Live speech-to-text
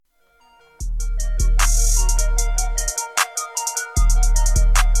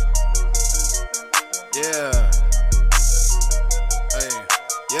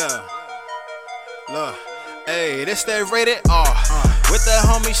this that rated R. With the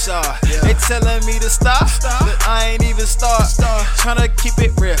homie Shaw. They telling me to stop, but I ain't even start. Tryna keep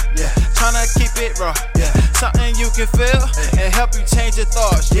it real, tryna keep it raw. Something you can feel and help you change your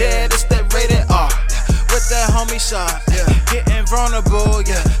thoughts. Yeah, this that rated R. With the homie Shaw, getting vulnerable,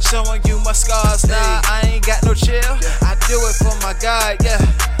 showing you my scars. Nah, I ain't got no chill. I do it for my God,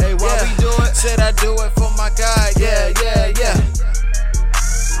 Hey, why we do it? Said I do it for my God, yeah.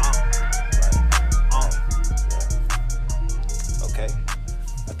 Okay,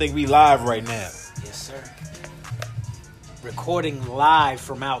 I think we live right now. Yes, sir. Recording live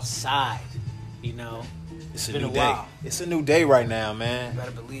from outside, you know. It's a been new a day. while. It's a new day right now, man. You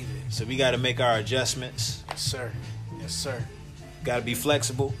better believe it. So we got to make our adjustments. Yes, sir. Yes, sir. Got to be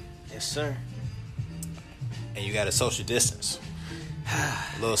flexible, Yes, sir. and you got to social distance.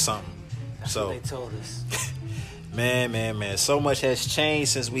 A little something. That's So, what they told us. man. So much has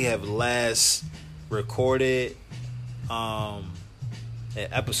changed since we have last recorded an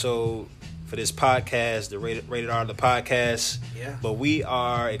episode for this podcast, the Rated R the podcast. Yeah. But we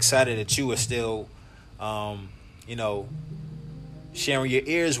are excited that you are still, sharing your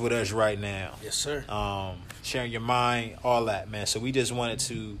ears with us right now. Yes, sir. Sharing your mind, all that, man. So we just wanted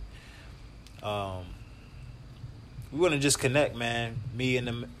to, we want to just connect, man. Me and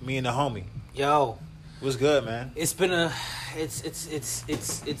the homie. Yo, What's good, man? it's been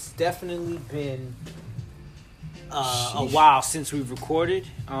it's definitely been a while since we've recorded.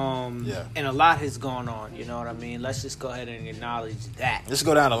 And a lot has gone on. You know what I mean? Let's just go ahead and acknowledge that. Let's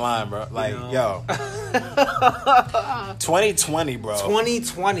go down the line, bro. Like, yo, 2020, bro.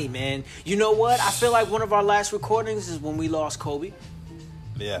 2020, man. You know what? I feel like one of our last recordings is when we lost Kobe.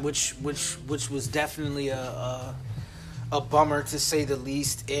 Yeah. Which was definitely a bummer, to say the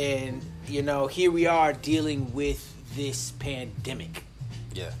least. And you know, here we are dealing with this pandemic,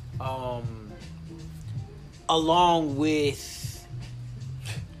 Yeah. along with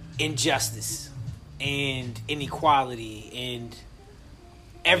injustice and inequality and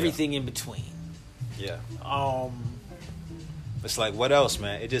everything in between. Yeah. It's like, what else,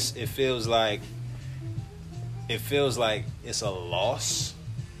 man? It feels like it's a loss.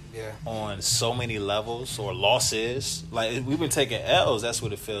 Yeah. On so many levels, or losses. Like, we've been taking L's. That's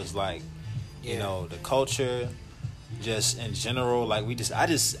what it feels like. You know, the culture, just in general. Like, I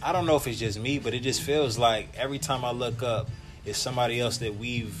don't know if it's just me, but it just feels like every time I look up, it's somebody else that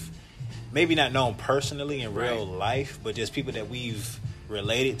we've maybe not known personally in real life, but just people that we've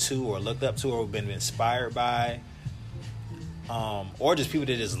related to or looked up to or been inspired by, or just people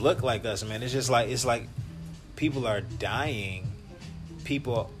that just look like us, man. It's like people are dying.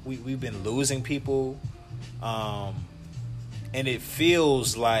 People, we've been losing people, and it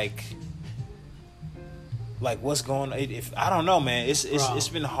feels like what's going on. If I don't know, man, it's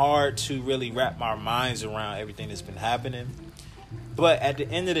been hard to really wrap our minds around everything that's been happening. But at the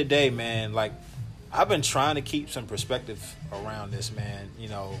end of the day, man, like, I've been trying to keep some perspective around this, man. You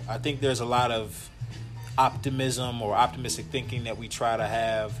know, I think there's a lot of optimism or optimistic thinking that we try to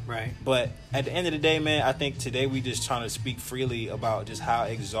have, Right. But at the end of the day, man, I think today we just trying to speak freely about just how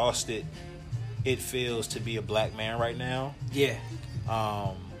exhausted it feels to be a black man right now. Yeah.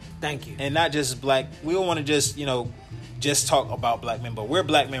 Thank you. And not just black. We don't want to just just talk about black men, but we're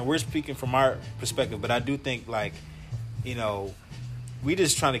black men. We're speaking from our perspective, but I do think, like, we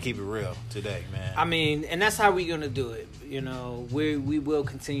just trying to keep it real today, man. I mean, and that's how we're going to do it. You know, we will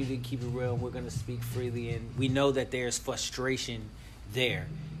continue to keep it real. We're going to speak freely, and we know that there's frustration there.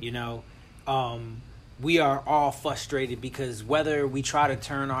 You know, we are all frustrated because whether we try to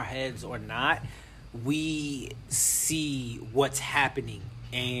turn our heads or not, we see what's happening,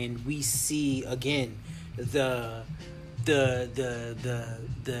 and we see, again, the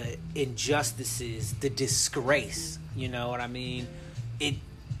injustices, the disgrace. You know what I mean?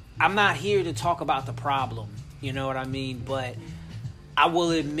 I'm not here to talk about the problem, you know what I mean? But I will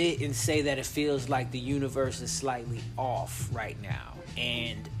admit and say that it feels like the universe is slightly off right now.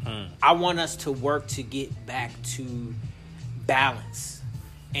 And I want us to work to get back to balance.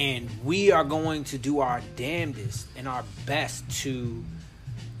 And we are going to do our damnedest and our best to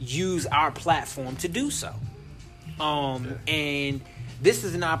use our platform to do so. And this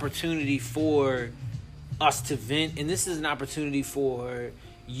is an opportunity for us to vent, and this is an opportunity for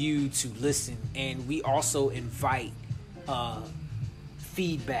you to listen. And we also invite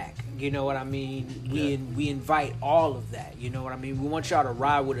feedback, you know what I mean? We invite all of that, you know what I mean? We want y'all to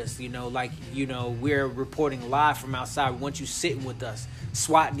ride with us, we're reporting live from outside. We want you sitting with us,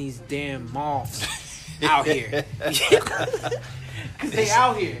 swatting these damn moths out here. Because they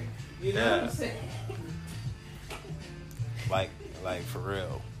out here, you know what I'm saying? Like for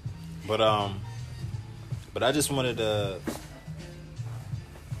real. But But I just wanted to.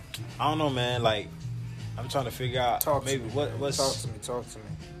 I don't know, man. Like, I'm trying to figure out Talk to maybe me, what's. Talk to me. Talk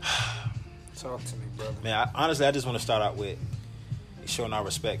to me, brother. Man, honestly, I just want to start out with showing our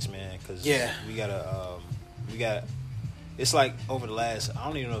respects, man, because we got. It's like over the last, I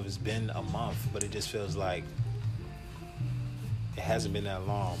don't even know if it's been a month, but it just feels like it hasn't been that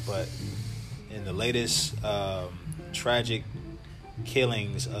long. But in the latest tragic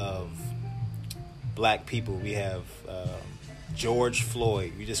killings of black people, we have George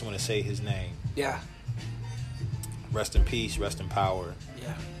Floyd. We just want to say his name. Yeah. Rest in peace, rest in power.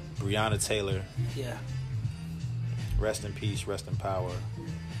 Yeah. Breonna Taylor. Yeah. Rest in peace, rest in power.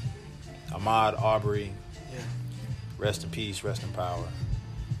 Ahmaud Arbery. Yeah. Rest in peace, rest in power.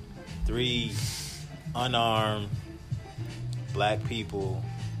 3 unarmed black people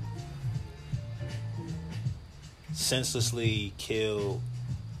senselessly killed.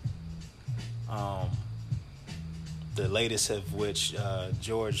 The latest of which,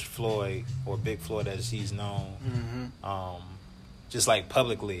 George Floyd, or Big Floyd as he's known, just like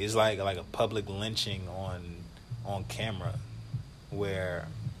publicly, it's like a public lynching on camera, where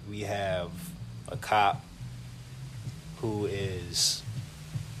we have a cop who is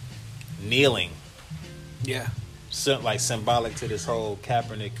kneeling. Yeah. Like symbolic to this whole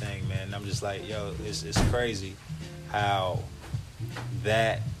Kaepernick thing, man. And I'm just like, yo, it's crazy how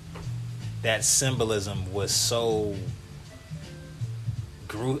that symbolism was so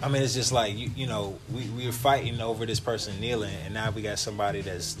I mean, it's just like you know, we were fighting over this person kneeling, and now we got somebody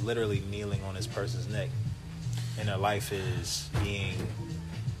that's literally kneeling on this person's neck, and their life is being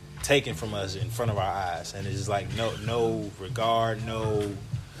taken from us in front of our eyes, and it's just like no regard, no.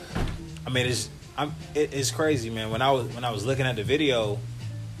 I mean, it's crazy, man. When I was looking at the video,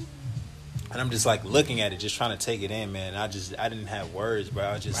 and I'm just like looking at it, just trying to take it in, man. I didn't have words, bro.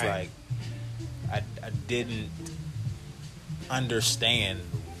 I was just like, I didn't understand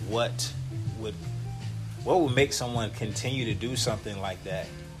what would make someone continue to do something like that.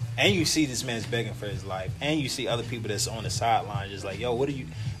 And you see this man's begging for his life, and you see other people that's on the sideline just like, yo, what are you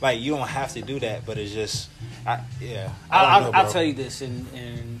like? You don't have to do that, but it's just, I'll tell you this,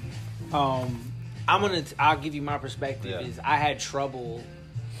 and I'll give you my perspective. Yeah. Is I had trouble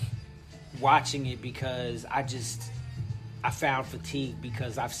watching it because I found fatigue,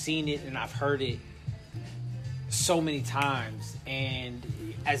 because I've seen it and I've heard it so many times, and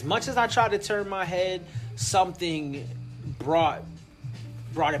as much as I tried to turn my head, something brought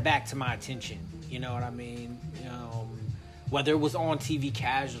it back to my attention. You know what I mean? Whether it was on TV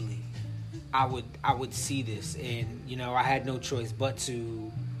casually, I would see this, and I had no choice but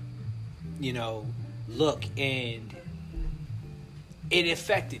to look, and it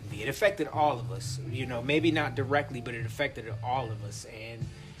affected me. It affected all of us. Maybe not directly, but it affected all of us, and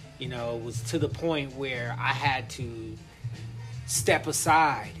it was to the point where I had to step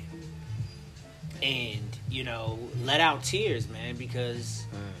aside and let out tears, man, because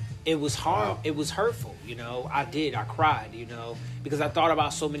it was hard. Wow. It was hurtful. I cried, because I thought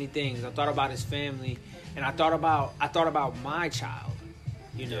about so many things. I thought about his family, and I thought about my child.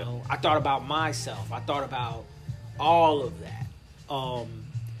 I thought about myself. I thought about all of that.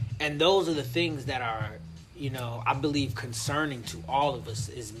 And those are the things that are, I believe, concerning to all of us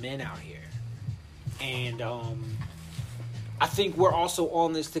as men out here. And I think we're also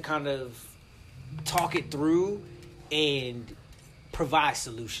on this to kind of talk it through and provide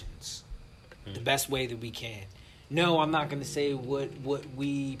solutions the best way that we can. No, I'm not going to say what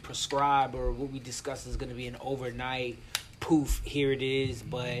we prescribe or what we discuss is going to be an overnight poof, here it is.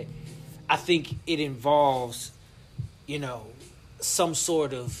 But I think it involves, some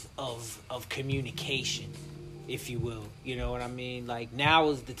sort of communication, if you will. You know what I mean? Like, now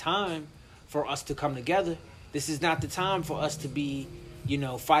is the time for us to come together. This is not the time for us to be,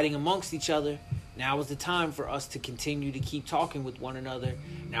 fighting amongst each other. Now is the time for us to continue to keep talking with one another.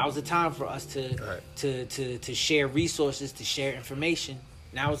 Now is the time for us to share resources, to share information.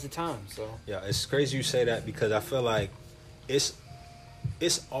 Now is the time. So yeah, it's crazy you say that, because I feel like it's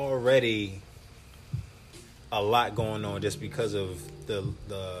already a lot going on just because of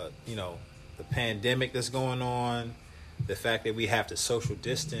the pandemic that's going on, the fact that we have to social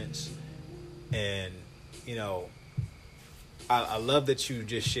distance, and I love that you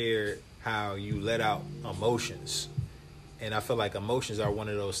just shared how you let out emotions, and I feel like emotions are one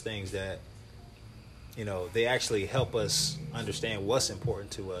of those things that they actually help us understand what's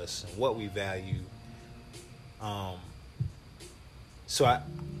important to us and what we value. So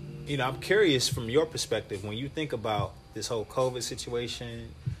I'm curious from your perspective, when you think about this whole COVID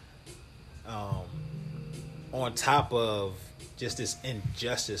situation, on top of just this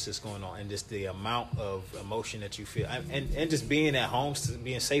injustice that's going on, and just the amount of emotion that you feel, and just being at home,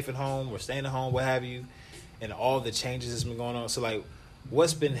 being safe at home or staying at home, what have you, and all the changes that's been going on. So like,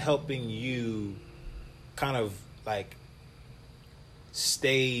 what's been helping you kind of like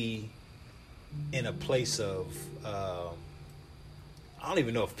stay in a place of I don't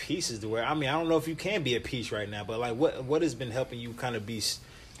even know if peace is the word. I mean, I don't know if you can be at peace right now, but like, what has been helping you kind of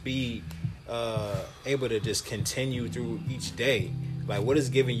be able to just continue through each day? Like, what is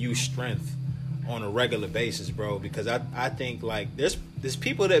giving you strength on a regular basis, bro? Because I think like there's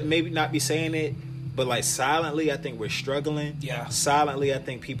people that maybe not be saying it, but like silently, I think we're struggling. Yeah. Silently, I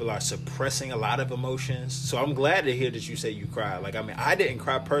think people are suppressing a lot of emotions. So I'm glad to hear that you say you cried. Like, I mean, I didn't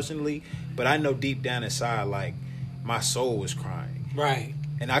cry personally, but I know deep down inside, like, my soul was crying. Right.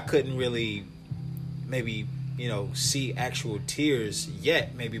 And I couldn't really maybe, see actual tears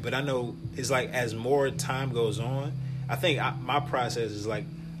yet, maybe. But I know it's like as more time goes on, I think my process is like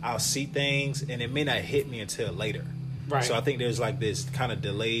I'll see things and it may not hit me until later. Right. So I think there's like this kind of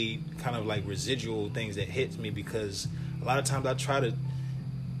delayed, kind of like residual things that hits me because a lot of times I try to,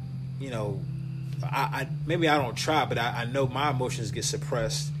 I maybe I don't try, but I know my emotions get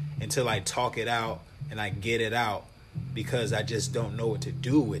suppressed until I talk it out and I get it out because I just don't know what to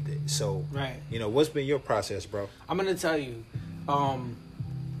do with it. So, right. What's been your process, bro? I'm gonna tell you,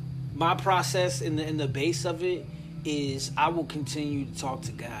 my process in the base of it is I will continue to talk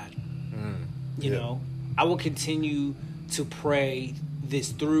to God. You know, I will continue to pray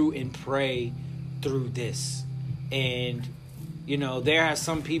this through and pray through this. And, there are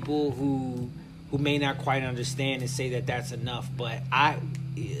some people who may not quite understand and say that that's enough. But I,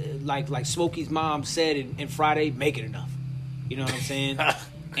 like Smokey's mom said in Friday, make it enough. You know what I'm saying?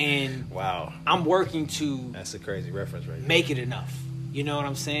 And wow, I'm working to... That's a crazy reference right there. Make it enough. You know what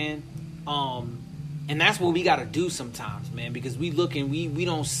I'm saying? And that's what we got to do sometimes, man, because we look and we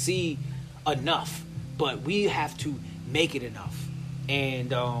don't see enough, but we have to make it enough.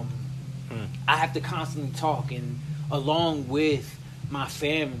 And I have to constantly talk, and along with my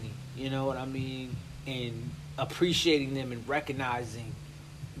family, you know what I mean, and appreciating them and recognizing,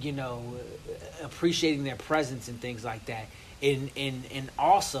 appreciating their presence and things like that. And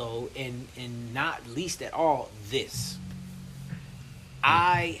also, and not least at all, this.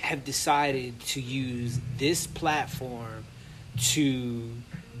 I have decided to use this platform to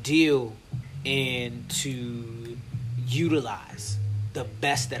deal and to utilize the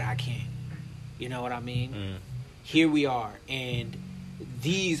best that I can. You know what I mean? Here we are, and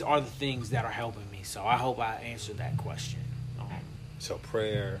these are the things that are helping me. So I hope I answered that question. So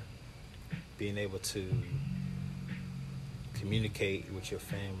prayer, being able to communicate with your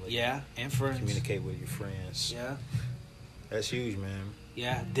family. Yeah, and friends. Communicate with your friends. Yeah. That's huge, man.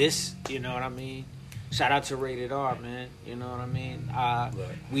 Yeah, this, you know what I mean? Shout out to Rated R, man. You know what I mean?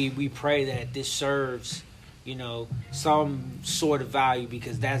 We pray that this serves, some sort of value,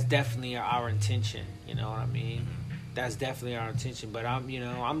 because that's definitely our intention. You know what I mean? That's definitely our intention. But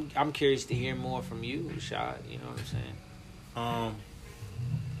I'm curious to hear more from you, Shad. You know what I'm saying?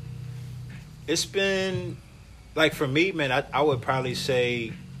 It's been like, for me, man, I would probably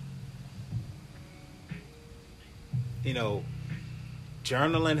say,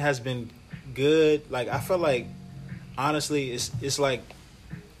 journaling has been good. Like, I feel like, honestly, it's like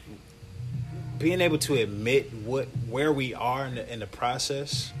being able to admit where we are in the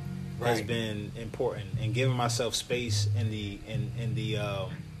process has been important, and giving myself space in the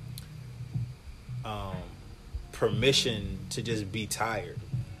permission to just be tired.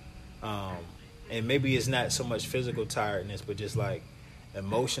 And maybe it's not so much physical tiredness, but just like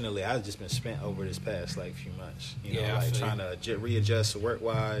emotionally, I've just been spent over this past like few months. Trying to readjust work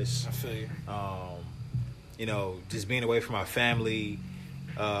wise. I feel you. Just being away from my family,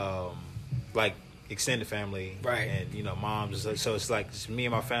 like extended family, right? And moms. So it's like it's me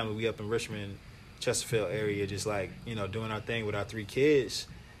and my family. We up in Richmond, Chesterfield area, just like doing our thing with our 3 kids,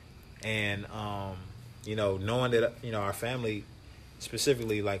 and knowing that our family,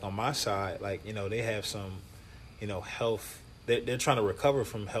 specifically like on my side, like they have some health. They're trying to recover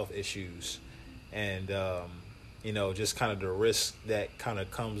from health issues, and just kind of the risk that kind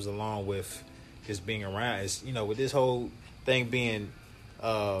of comes along with just being around. Is with this whole thing being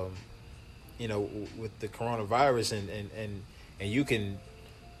with the coronavirus, and you can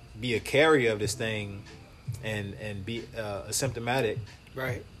be a carrier of this thing and be asymptomatic.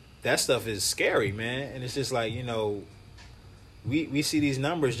 Right. That stuff is scary, man. And it's just like, we see these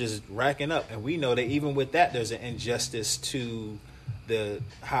numbers just racking up, and we know that even with that, there's an injustice to the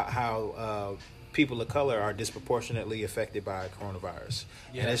how people of color are disproportionately affected by coronavirus.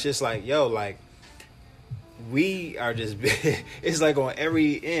 Yeah. And it's just like, we are just it's like on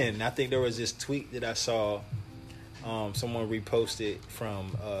every end. I think there was this tweet that I saw someone reposted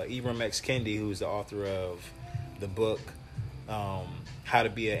from Ibram X. Kendi, who's the author of the book How to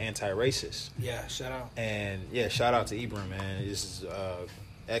Be an Anti-Racist. Yeah, shout out. And yeah, shout out to Ibram, man. This is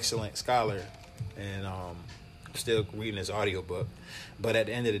excellent scholar, and I'm still reading his audiobook. But at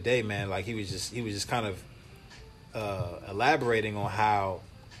the end of the day, man, like he was just kind of elaborating on how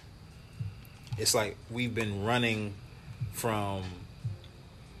it's like we've been running from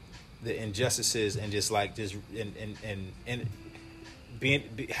the injustices and just like this and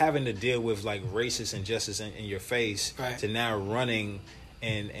having to deal with like racist injustice in your face, right, to now running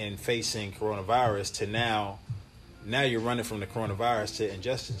and facing coronavirus, to now you're running from the coronavirus to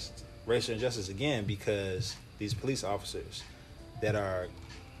injustice, racial injustice again, because these police officers that are,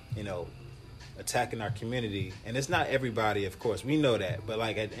 you know, attacking our community. And it's not everybody, of course, we know that, but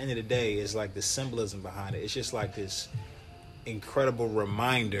like at the end of the day, it's like the symbolism behind it. It's just like this incredible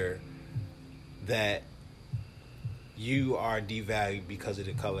reminder that you are devalued because of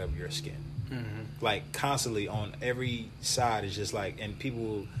the color of your skin. Mm-hmm. Like constantly on every side is just like, and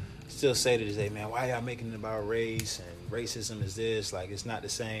people still say to this day, man, why y'all making it about race and racism is this, like it's not the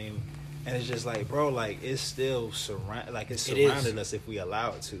same. And it's just like, bro, like it's still surrounded us if we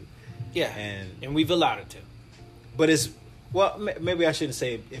allow it to. Yeah, and we've allowed it to. But it's, well, maybe I shouldn't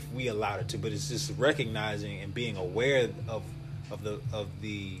say if we allowed it to, but it's just recognizing and being aware of the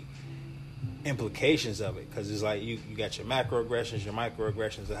implications of it, because it's like you got your macroaggressions, your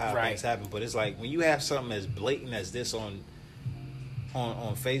microaggressions of how things happen. But it's like when you have something as blatant as this on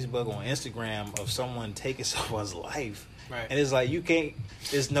Facebook, on Instagram, of someone taking someone's life, right, and it's like you can't.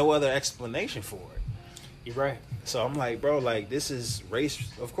 There's no other explanation for it. You're right. So I'm like, bro, like this is race.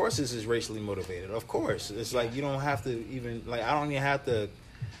 Of course, this is racially motivated. Of course, it's like you don't have to even like. I don't even have to.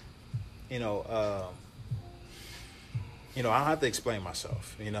 I don't have to explain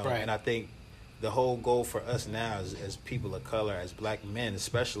myself. Right. And I think the whole goal for us now as people of color, as black men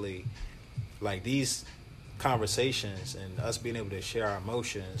especially, like these conversations and us being able to share our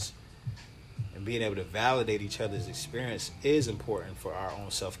emotions and being able to validate each other's experience is important for our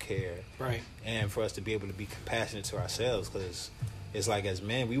own self-care, right, and for us to be able to be compassionate to ourselves, because it's like as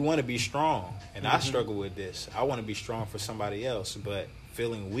men we want to be strong, and I struggle with this. I want to be strong for somebody else, but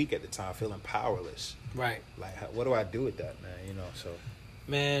feeling weak at the time, feeling powerless. Right. Like, what do I do with that, man? So,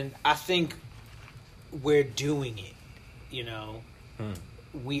 man, I think we're doing it.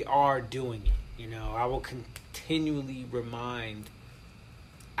 We are doing it. I will continually remind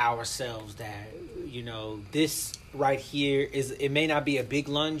ourselves that this right here it may not be a big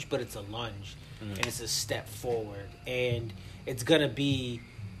lunge, but it's a lunge, and it's a step forward, and it's gonna be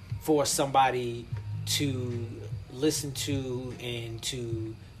for somebody to listen to and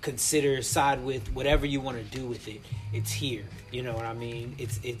to consider, side with, whatever you want to do with it. It's here, you know what I mean?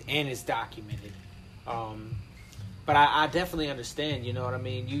 It's documented. But I definitely understand, you know what I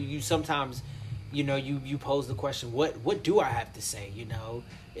mean? You sometimes, you pose the question, what do I have to say?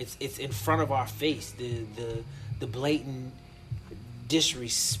 It's in front of our face, the blatant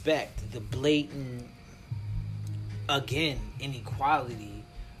disrespect, the blatant, again, inequality.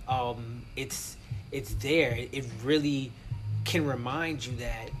 It's there. It really can remind you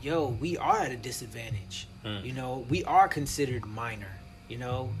that, we are at a disadvantage. We are considered minor.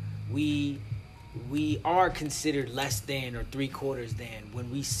 We are considered less than or 3/4 than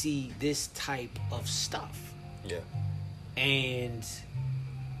when we see this type of stuff. Yeah. And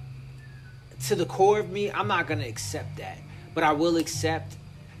to the core of me, I'm not gonna accept that, but I will accept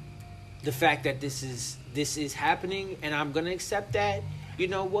the fact that this is happening, and I'm gonna accept that. You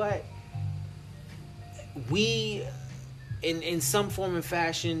know what? We, in some form and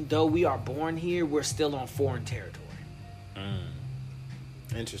fashion, though we are born here, we're still on foreign territory.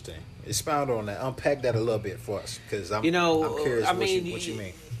 Interesting. Expound on that. Unpack that a little bit for us, because I'm curious what you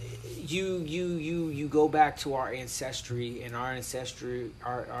mean. You go back to our ancestry and our ancestral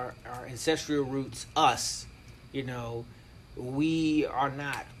roots. Us, we are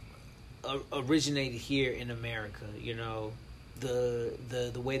not originated here in America.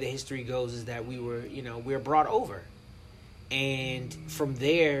 The way the history goes is that we're brought over, and from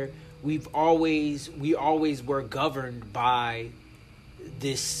there we always were governed by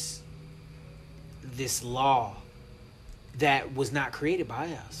this law that was not created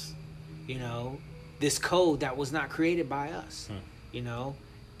by us, this code that was not created by us,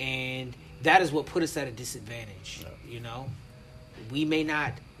 and that is what put us at a disadvantage. We may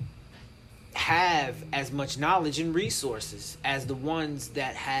not have as much knowledge and resources as the ones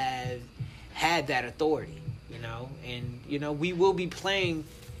that have had that authority, and we will be playing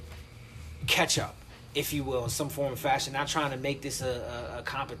catch up. if you will, in some form or fashion. Not trying to make this a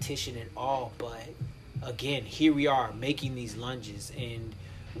competition at all, but again, here we are making these lunges, and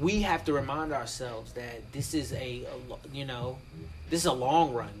we have to remind ourselves that this is this is a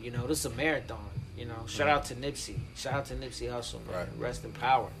long run. This is a marathon. Shout out to Nipsey. Shout out to Nipsey Hussle, man. Right. Rest in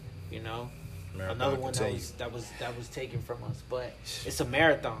power. Marathon Another one that was taken from us, but it's a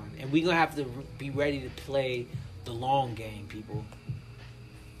marathon, and we're gonna have to be ready to play the long game, people.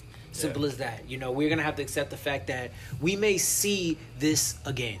 Simple as that. We're gonna have to accept the fact that we may see this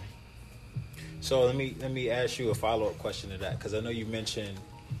again. So let me ask you a follow-up question to that, because I know you mentioned,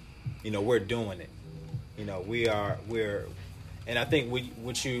 we're doing it. We're, and I think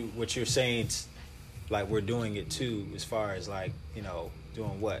what you're saying, like, we're doing it too, as far as like,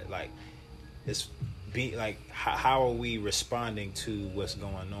 doing what, like, it's be like, how are we responding to what's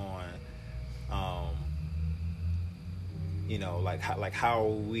going on? How are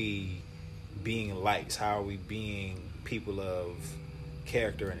we being lights? How are we being people of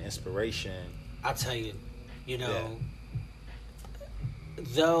character and inspiration? I'll tell you,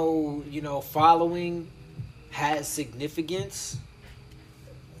 though, following has significance,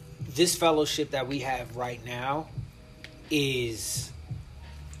 this fellowship that we have right now is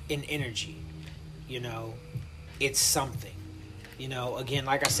an energy. It's something. Again,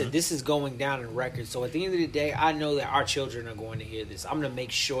 like I said, this is going down in records. So at the end of the day, I know that our children are going to hear this. I'm going to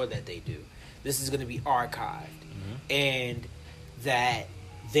make sure that they do. This is going to be archived. And that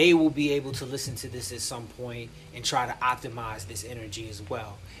they will be able to listen to this at some point and try to optimize this energy as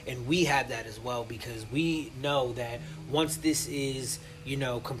well. And we have that as well, because we know that once this is,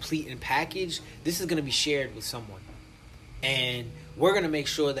 complete and packaged, this is going to be shared with someone. And we're going to make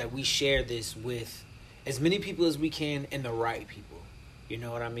sure that we share this with as many people as we can and the right people. You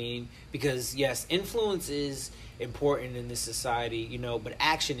know what I mean? Because, yes, influence is important in this society, but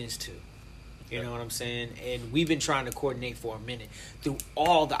action is too. You know what I'm saying? And we've been trying to coordinate for a minute through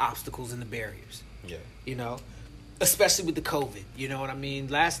all the obstacles and the barriers. Yeah. Especially with the COVID. You know what I mean?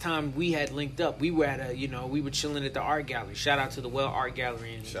 Last time we had linked up, we were at we were chilling at the art gallery. Shout out to the Well Art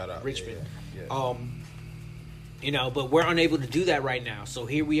Gallery in Richmond. Yeah. But we're unable to do that right now. So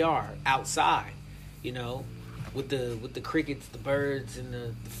here we are outside, with the crickets, the birds, and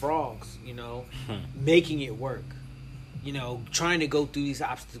the frogs, making it work. Trying to go through these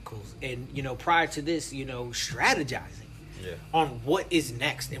obstacles, and prior to this, strategizing on what is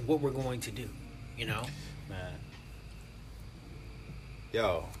next and what we're going to do. Man.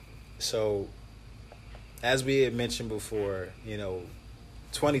 Yo, so as we had mentioned before,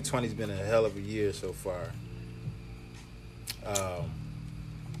 2020's been a hell of a year so far.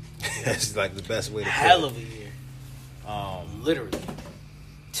 It's like the best way to hell of a year. Literally.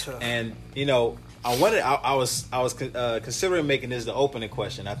 And I was considering making this the opening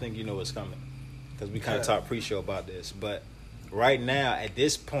question. I think what's coming, because we kind of talked pre-show about this. But right now, at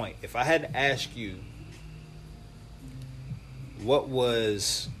this point, if I had to ask you, what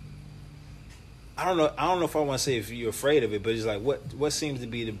was, I don't know if I want to say if you're afraid of it, but it's like what seems to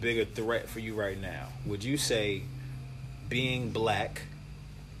be the bigger threat for you right now? Would you say being black,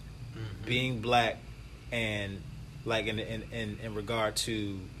 and like in regard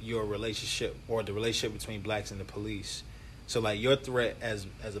to your relationship or the relationship between blacks and the police? So like your threat as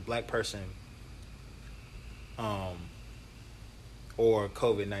a black person, or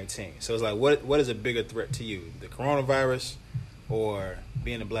COVID-19. So it's like what is a bigger threat to you, the coronavirus or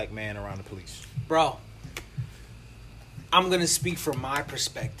being a black man around the police? Bro, I'm gonna speak from my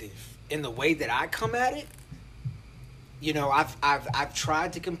perspective in the way that I come at it. I've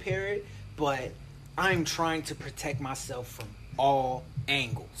tried to compare it, but I'm trying to protect myself from all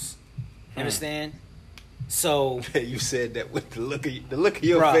angles. Understand? So you said that with the look of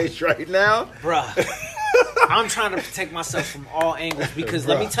your face right now, bruh. I'm trying to protect myself from all angles, because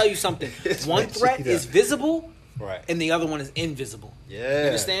let me tell you something. One threat is visible, right, and the other one is invisible. Yeah, you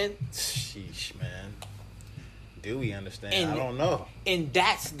understand? Sheesh, man. Do we understand? I don't know. And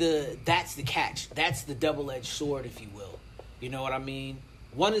that's the catch. That's the double-edged sword, if you will. You know what I mean?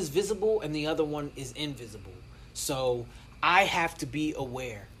 One is visible and the other one is invisible. So I have to be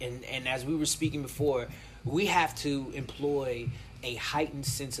aware. And as we were speaking before, we have to employ a heightened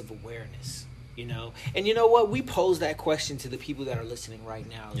sense of awareness. And you know what? We pose that question to the people that are listening right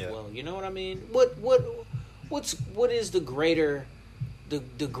now as well. You know what I mean? What is the greater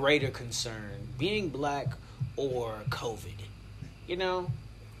concern? Being black or COVID?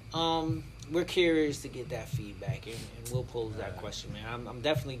 We're curious to get that feedback, and we'll pose that question, man. I'm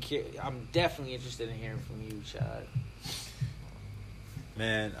definitely interested in hearing from you, Chad.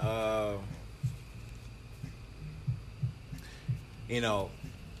 Man,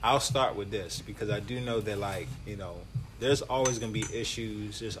 I'll start with this because I do know that, like, there's always going to be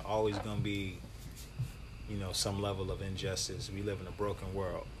issues. There's always going to be, some level of injustice. We live in a broken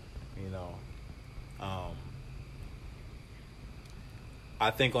world,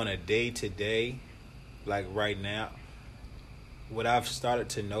 I think on a day-to-day, like right now, what I've started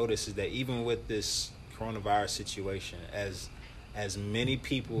to notice is that even with this coronavirus situation, as many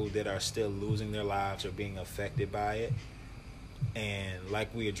people that are still losing their lives or being affected by it, and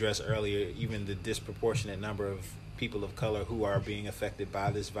like we addressed earlier, even the disproportionate number of people of color who are being affected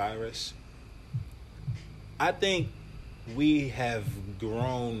by this virus, I think we have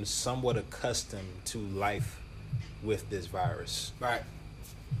grown somewhat accustomed to life with this virus. Right.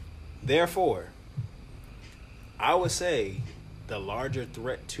 Therefore, I would say the larger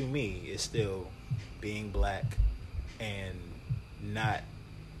threat to me is still being black and not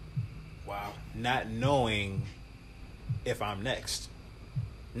knowing if I'm next.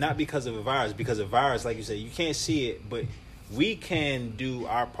 Not because of a virus, because a virus, like you said, you can't see it, but we can do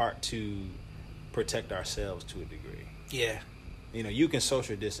our part to protect ourselves to a degree. Yeah. You can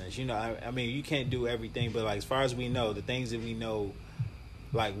social distance. I mean, you can't do everything, but like as far as we know, the things that we know,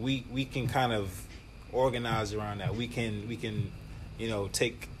 like we can kind of organize around that. We can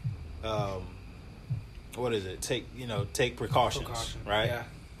take take precautions, right? Yeah.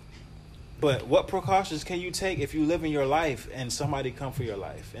 But what precautions can you take if you live in your life and somebody come for your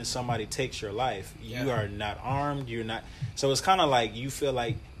life and somebody takes your life? Yeah. You are not armed. You're not. So it's kind of like you feel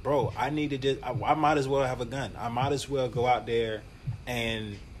like, bro, I might as well have a gun. I might as well go out there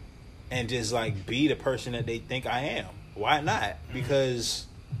and just like be the person that they think I am. Why not? Mm-hmm. Because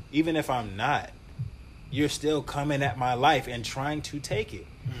even if I'm not, you're still coming at my life and trying to take it.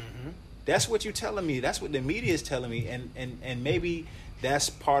 Mm-hmm. That's what you're telling me. That's what the media is telling me. And maybe that's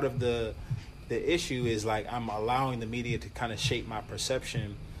part of the issue is like I'm allowing the media to kind of shape my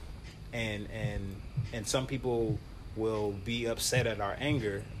perception, and some people will be upset at our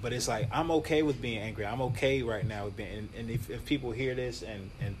anger, but it's like I'm okay with being angry. I'm okay right now with being, and if people hear this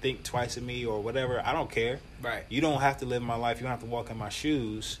and think twice of me or whatever, I don't care. Right. You don't have to live my life. You don't have to walk in my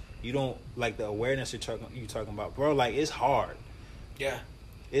shoes. You don't like the awareness you're talking about, bro. Like it's hard. Yeah.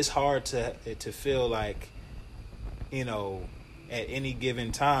 It's hard to feel like, at any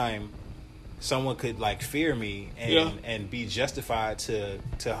given time, someone could like fear me and be justified to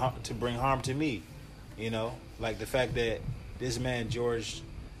bring harm to me. Like the fact that this man George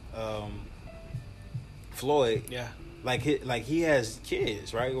Floyd, like he has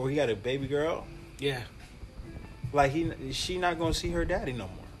kids, right? Or he got a baby girl. Yeah. Like she not gonna see her daddy no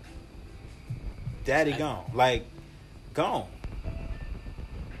more. Daddy gone, like gone.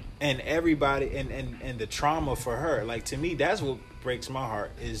 And everybody and the trauma for her, like to me, that's what breaks my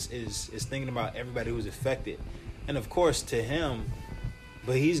heart is thinking about everybody who's affected, and of course to him,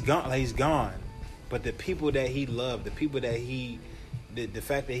 but he's gone. Like he's gone. But the people that he loved, the people that the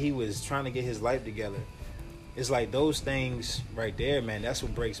fact that he was trying to get his life together, it's like those things right there, man. That's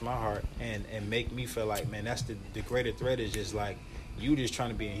what breaks my heart and make me feel like, man, that's the greater threat is just like you just trying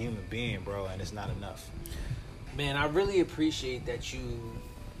to be a human being, bro, and it's not enough. Man, I really appreciate that you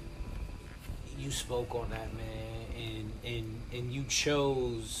spoke on that, man, and you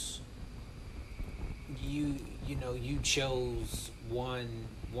chose you chose one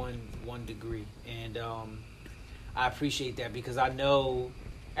degree, and I appreciate that because I know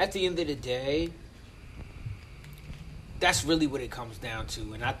at the end of the day that's really what it comes down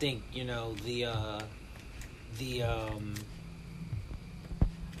to, and I think the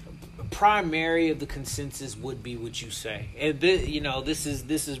primary of the consensus would be what you say, and this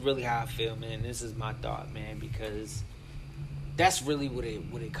is really how I feel, man. This is my thought, man, because that's really what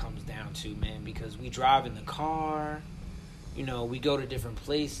it comes down to, man. Because we drive in the car, we go to different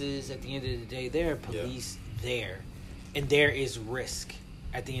places. At the end of the day, there are police there, and there is risk.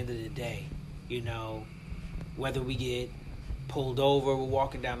 At the end of the day, whether we get pulled over, we're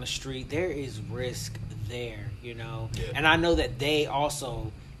walking down the street, there is risk there, and I know that they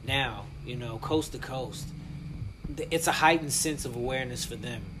also. Now, coast to coast, it's a heightened sense of awareness for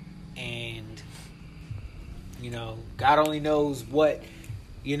them. And, God only knows what,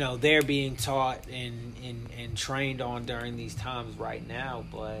 they're being taught and trained on during these times right now.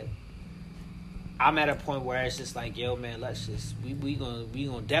 But I'm at a point where it's just like, yo, man, let's just, we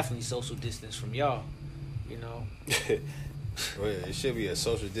gonna definitely social distance from y'all, Well, it should be a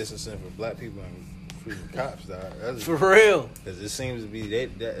social distancing for black people and freaking cops, dog. For real. Because it seems to be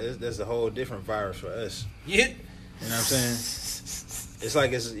that's a whole different virus for us. Yeah. You know what I'm saying? It's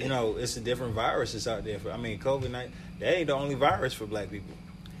like it's a different virus that's out there. COVID-19, that ain't the only virus for black people.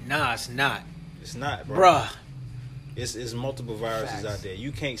 Nah, it's not. It's not, bro. Bruh. It's multiple viruses Facts. out there.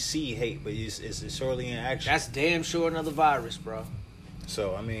 You can't see hate, but it's surely in action. That's damn sure another virus, bro.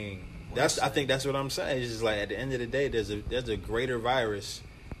 So I mean, I think that's what I'm saying. It's just like at the end of the day, there's a greater virus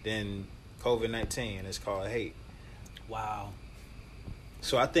than COVID-19, and it's called hate. Wow.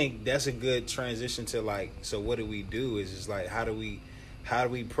 So I think that's a good transition to like. So what do we do? Is just like how do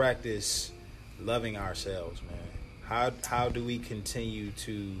we practice loving ourselves, man? How do we continue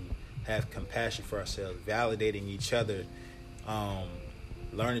to have compassion for ourselves, validating each other,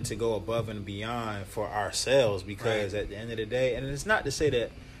 learning to go above and beyond for ourselves? Because at the end of the day, and it's not to say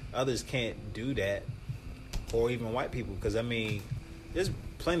that others can't do that, or even white people, because I mean, there's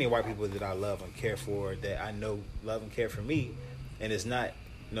plenty of white people that I love and care for, that I know love and care for me, and it's not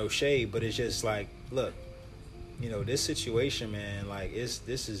no shade, but it's just like, look, you know, this situation, man, like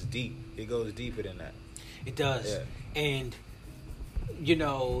this is deep. It goes deeper than that. It does. Yeah. And you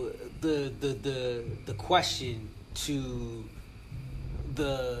know, the question to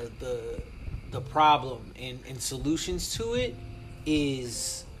the problem and solutions to it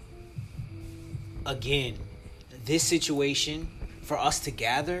is, again, this situation, for us to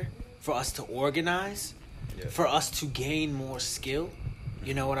gather, for us to organize, for us to gain more skill.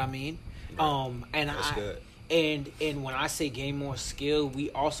 You know what I mean? Right. That's good. And when I say gain more skill, we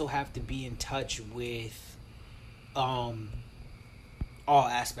also have to be in touch with all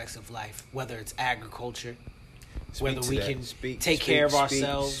aspects of life, whether it's agriculture, whether we can take care of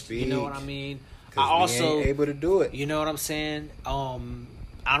ourselves. You know what I mean? I also ain't able to do it. You know what I'm saying?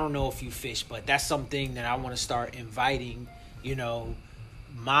 I don't know if you fish, but that's something that I want to start inviting, you know,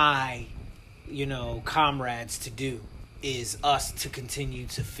 my, you know, comrades to do, is us to continue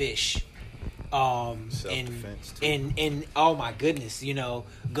to fish. Self-defense too. And oh my goodness, you know,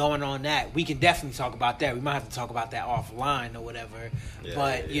 going on that, we can definitely talk about that. We might have to talk about that offline or whatever.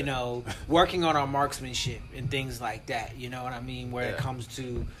 But you know, working on our marksmanship and things like that. You know what I mean? Where it comes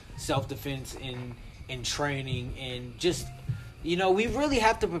to self-defense and training, and just, you know, we really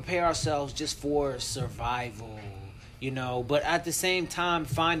have to prepare ourselves just for survival. You know, but at the same time,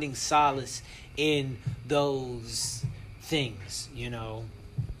 finding solace in those things. You know.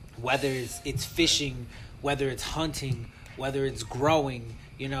 Whether it's fishing, whether it's hunting, whether it's growing,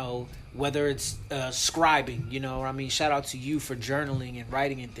 you know, whether it's scribing, you know what I mean? Shout out to you for journaling and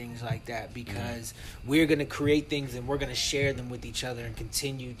writing and things like that, because we're going to create things and we're going to share them with each other and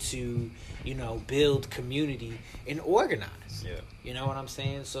continue to, you know, build community and organize. Yeah. You know what I'm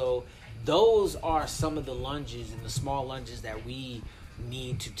saying? So those are some of the lunges and the small lunges that we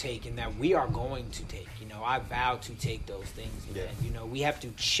need to take, and that we are going to take. You know, I vow to take those things. Yeah. And, you know, we have to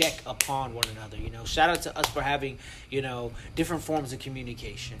check upon one another. You know, shout out to us for having, you know, different forms of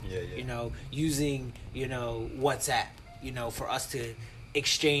communication. You know, using, you know, WhatsApp, you know, for us to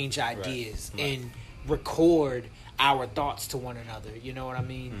exchange ideas and record our thoughts to one another. You know what I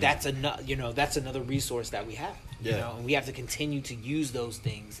mean? That's another, you know, that's another resource that we have. You know, and we have to continue to use those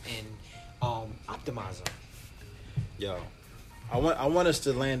things and optimize them. Yo, I want us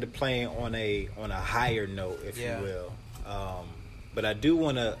to land the plane on a higher note, if you will. But I do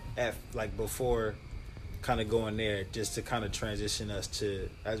want to, like, before kind of going there, just to kind of transition us to,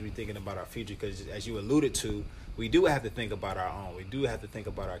 as we're thinking about our future, because as you alluded to, we do have to think about our own. We do have to think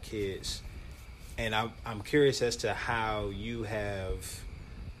about our kids. And I'm curious as to how you have,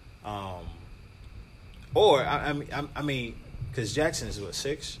 I mean, because Jackson is what,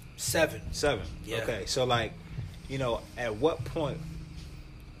 6? 7. 7. Yeah. Okay, so like, you know, at what point,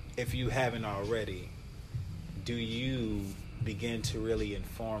 if you haven't already, do you begin to really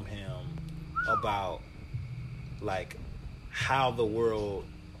inform him about, like, how the world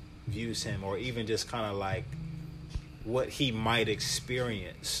views him, or even just kind of like what he might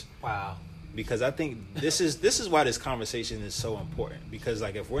experience? Wow. Because I think this is why this conversation is so important. Because,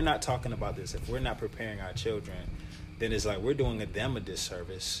 like, if we're not talking about this, if we're not preparing our children, then it's like we're doing them a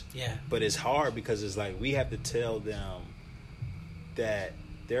disservice. Yeah. But it's hard because it's like we have to tell them that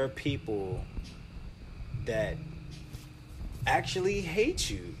there are people that actually hate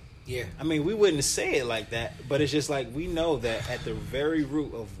you. Yeah. I mean, we wouldn't say it like that, but it's just like we know that at the very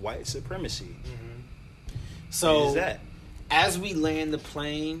root of white supremacy. So is that. As we land the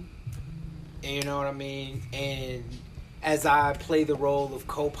plane, you know what I mean, and as I play the role of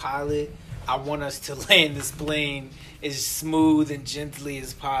co-pilot, I want us to land this plane as smooth and gently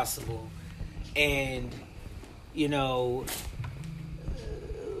as possible. And, you know,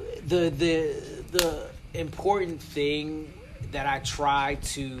 the important thing that I try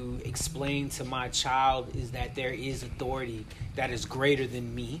to explain to my child is that there is authority that is greater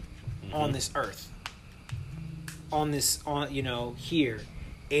than me on this earth, you know, here.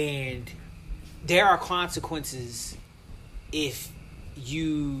 And there are consequences if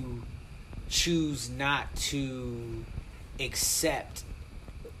you choose not to accept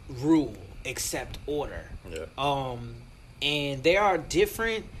rule, accept order. Yeah. And there are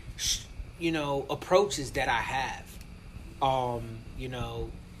different, approaches that I have,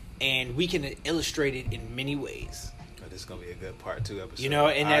 and we can illustrate it in many ways. This is gonna be a good part 2 episode.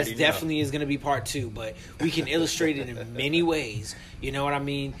 And that's definitely is gonna be part 2. But we can illustrate it in many ways. You know what I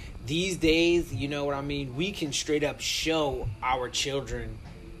mean? These days, we can straight up show our children,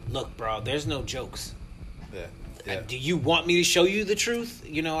 look, bro, there's no jokes. Yeah. Do you want me to show you the truth?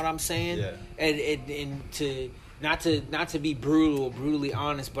 You know what I'm saying? Yeah. And to not to be brutal or brutally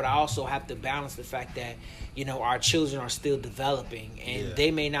honest, but I also have to balance the fact that our children are still developing and they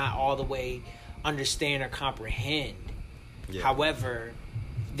may not all the way understand or comprehend. Yeah. However,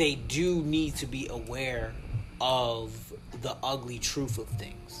 they do need to be aware of the ugly truth of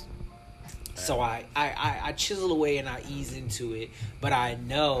things. So I chisel away and I ease into it, but I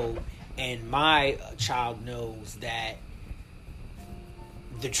know, and my child knows, that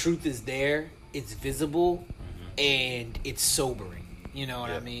the truth is there, it's visible, and it's sobering. You know what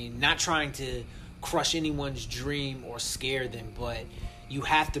I mean? Not trying to crush anyone's dream or scare them, but you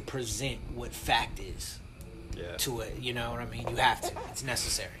have to present what fact is to it. You know what I mean? You have to. It's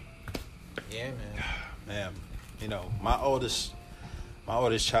necessary. Yeah, man. Man, my oldest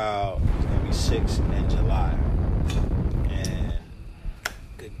child is gonna be 6 in July, and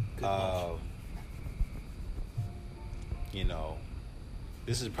good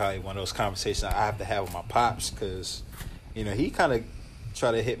this is probably one of those conversations I have to have with my pops, because he kind of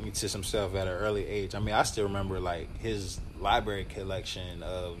tried to hit me to some stuff at an early age. I mean, I still remember like his library collection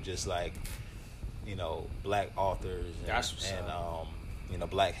of just like black authors and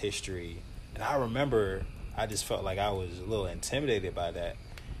black history, and I remember I just felt like I was a little intimidated by that,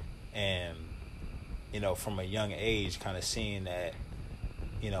 and from a young age kind of seeing that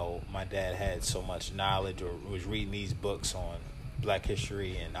my dad had so much knowledge or was reading these books on black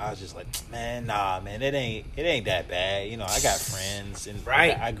history, and I was just like, man, it ain't that bad. I got friends, and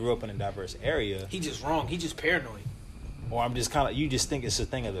I grew up in a diverse area. He just wrong. He just paranoid. Or I'm just kind of, you just think it's a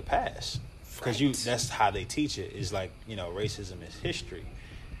thing of the past, because that's how they teach it. Is like racism is history,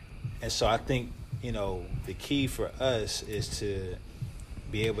 and so I think the key for us is to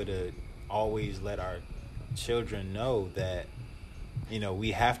be able to always let our children know that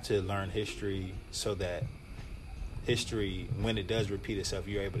we have to learn history, so that history, when it does repeat itself,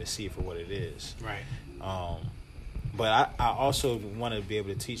 you're able to see it for what it is. Right. But I also want to be able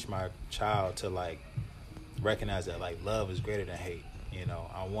to teach my child to like recognize that like love is greater than hate.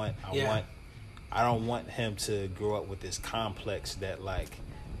 I don't want him to grow up with this complex that like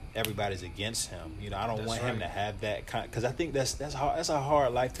everybody's against him. I don't want him to have that because I think that's hard. That's a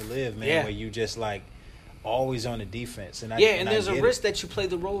hard life to live, man. Where you just like always on the defense. And there's a risk that you play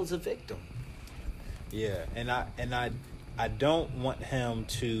the role as a victim. Yeah, and I don't want him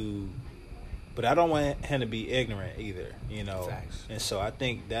to, but I don't want him to be ignorant either, Facts. And so I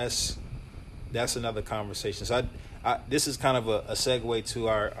think that's another conversation. So this is kind of a segue to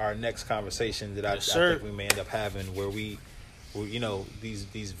our next conversation that I think we may end up having, where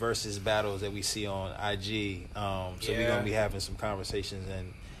these versus battles that we see on IG. So we're gonna be having some conversations,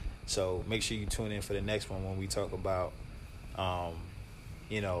 and so make sure you tune in for the next one when we talk about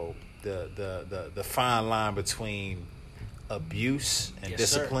the fine line between abuse and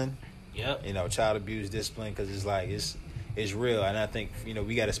discipline. Yep. Child abuse, discipline, because it's like it's real, and I think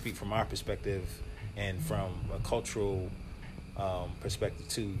we got to speak from our perspective and from a cultural perspective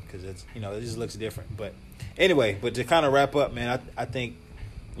too, because it's it just looks different. But anyway, to kind of wrap up, man, I think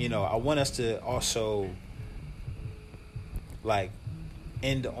I want us to also like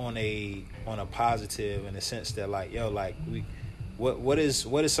end on a positive, in the sense that like what is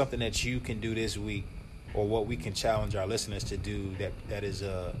something that you can do this week, or what we can challenge our listeners to do that is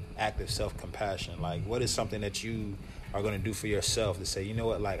a act of self-compassion? Like, what is something that you are going to do for yourself to say,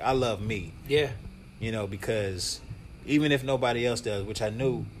 like, I love me. Yeah. Because even if nobody else does, which I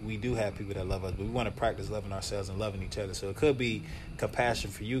know we do have people that love us, but we want to practice loving ourselves and loving each other. So it could be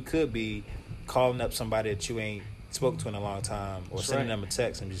compassion for you, could be calling up somebody that you ain't spoke to in a long time, or sending them a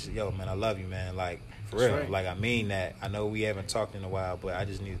text and just, yo, man, I love you, man. Like, for real. Right. Like, I mean that. I know we haven't talked in a while, but I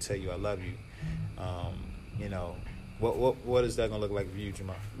just need to tell you I love you. What is that gonna look like for you,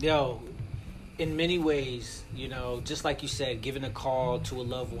 Jamal? Yo, in many ways, just like you said, giving a call to a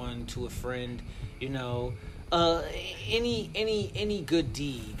loved one, to a friend, any good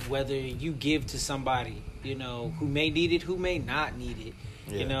deed, whether you give to somebody, who may need it, who may not need it,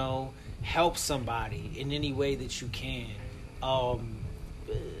 help somebody in any way that you can.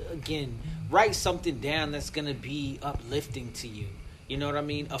 Again, write something down that's gonna be uplifting to you. You know what I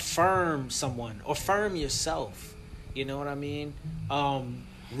mean? Affirm someone, affirm yourself. You know what I mean?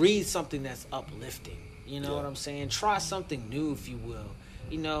 Read something that's uplifting. You know what I'm saying? Try something new, if you will.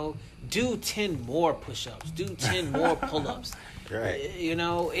 You know, do 10 more push-ups, do 10 more pull-ups. Right. You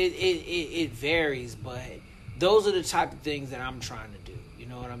know, it varies, but those are the type of things that I'm trying to do. You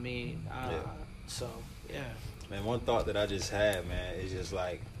know what I mean? So, yeah. Man, one thought that I just had, man, is just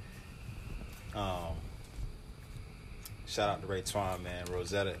like, shout out to Ray Twan, man,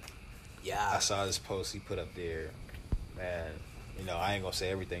 Rosetta. Yeah. I saw this post he put up there, man. You know, I ain't gonna say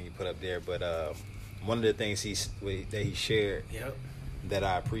everything he put up there, but one of the things that he shared that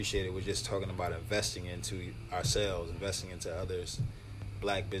I appreciated was just talking about investing into ourselves, investing into others,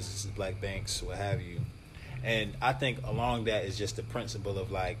 black businesses, black banks, what have you. And I think along that is just the principle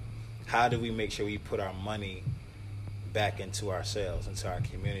of like, how do we make sure we put our money back into ourselves, into our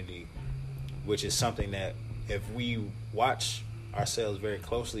community, which is something that if we watch ourselves very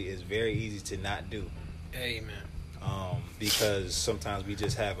closely, is very easy to not do. Amen. Because sometimes we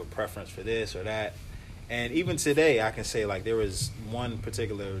just have a preference for this or that. And even today, I can say, like, there was one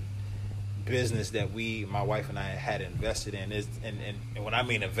particular business that my wife and I had invested in. And when I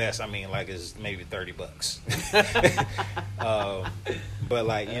mean invest, I mean, like, it's maybe $30. But,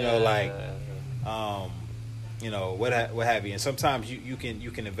 like, you know, like, you know, what have you. And sometimes you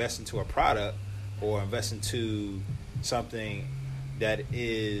can invest into a product or invest into something that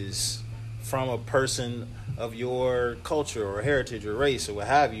is from a person of your culture or heritage or race or what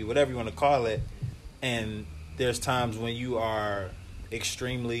have you, whatever you want to call it. And there's times when you are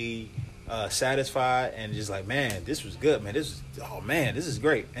extremely satisfied and just like, man, this was good, man. This is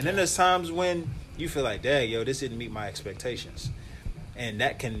great. And then there's times when you feel like, dang, yo, this didn't meet my expectations. And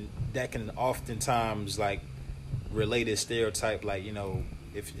that can oftentimes like relate a stereotype, like, you know,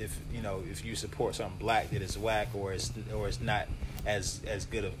 if you support something black that is whack or it's not as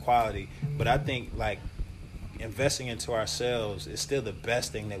good of quality. But I think like investing into ourselves is still the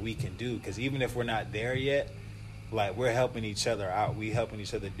best thing that we can do, because even if we're not there yet, like, we're helping each other out. We helping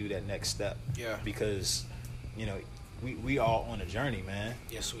each other do that next step. Yeah. Because, you know, we all on a journey, man.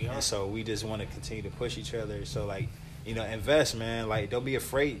 Yes, we are. And so we just want to continue to push each other. So, like, you know, invest, man. Like, don't be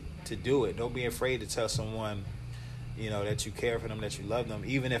afraid to do it. Don't be afraid to tell someone, you know, that you care for them, that you love them,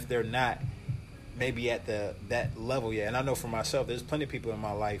 even if they're not maybe at that level yet. And I know for myself, there's plenty of people in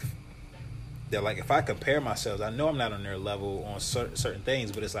my life that, like, if I compare myself, I know I'm not on their level on certain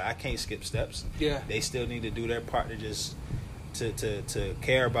things, but it's like I can't skip steps. Yeah. They still need to do their part to just to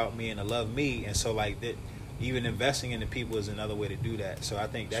care about me and to love me. And so, like, that, even investing in the people is another way to do that. So I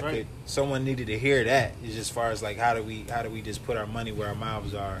think that someone needed to hear that, is as far as like how do we just put our money where our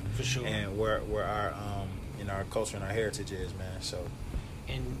mouths are, for sure, and where our our culture and our heritage is, man. So.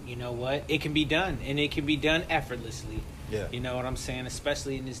 And you know what? It can be done, and it can be done effortlessly. Yeah. You know what I'm saying?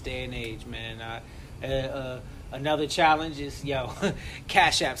 Especially in this day and age, man. Another challenge is,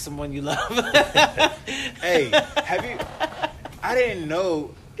 Cash App someone you love. Hey, have you? I didn't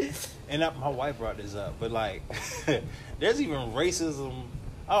know, and my wife brought this up, but like, there's even racism.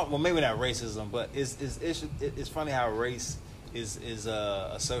 Oh, well, maybe not racism, but it's funny how race is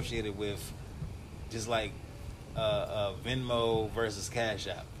associated with just like Venmo versus Cash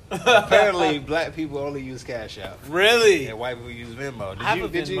App. Apparently, black people only use Cash App. Really? And white people use Venmo. I have a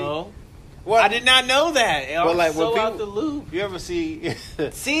Venmo. Well, I did not know that. Well, like, so out the loop. You ever see?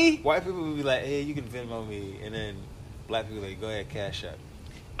 See? White people will be like, "Hey, you can Venmo me," and then black people like, "Go ahead, Cash App."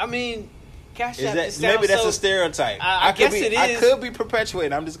 I mean, Cash App. Maybe that's a stereotype. I guess it is. I could be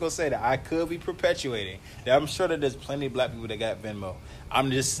perpetuating. I'm just gonna say that I could be perpetuating. I'm sure that there's plenty of black people that got Venmo. I'm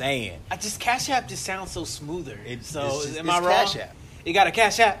just saying. Cash App just sounds so smoother. Am I wrong? Cash App. You got a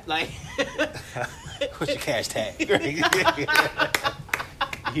Cash App, like. What's your cash tag?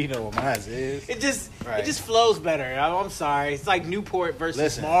 You know what mine is. It just flows better. I'm sorry. It's like Newport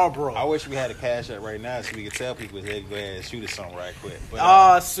versus Marlboro. I wish we had a Cash App right now so we could tell people, hey, go ahead and shoot us something right quick.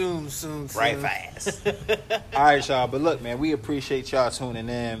 But, soon. Right fast. All right, y'all. But look, man, we appreciate y'all tuning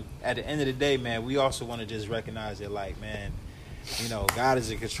in. At the end of the day, man, we also want to just recognize that, like, man, you know, God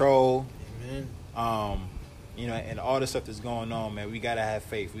is in control. Amen. You know, and all the stuff that's going on, man, we got to have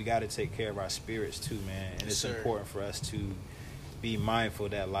faith. We got to take care of our spirits too, man. And it's important for us to be mindful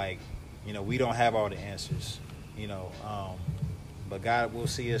that, like, you know, we don't have all the answers, you know, but God will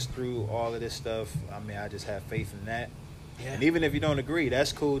see us through all of this stuff. I mean, I just have faith in that. Yeah. And even if you don't agree,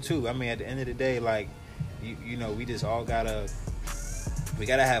 that's cool too. I mean, at the end of the day, like, you know, we just all gotta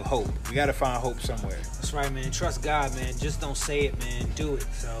have hope. We gotta find hope somewhere. That's right, man. Trust God, man. Just don't say it, man. Do it.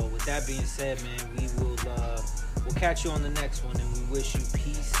 So with that being said, man, we'll catch you on the next one, and we wish you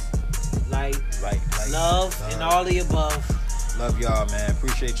peace, life. Right. Love and all the above. Love y'all, man.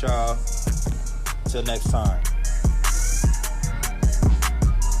 Appreciate y'all. Till next time.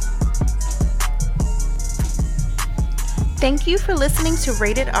 Thank you for listening to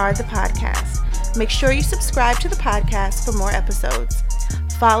Rated R, the podcast. Make sure you subscribe to the podcast for more episodes.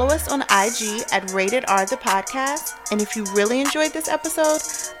 Follow us on IG at Rated R, the podcast. And if you really enjoyed this episode,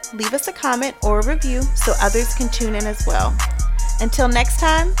 leave us a comment or a review so others can tune in as well. Until next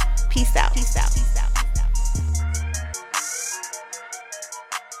time, peace out.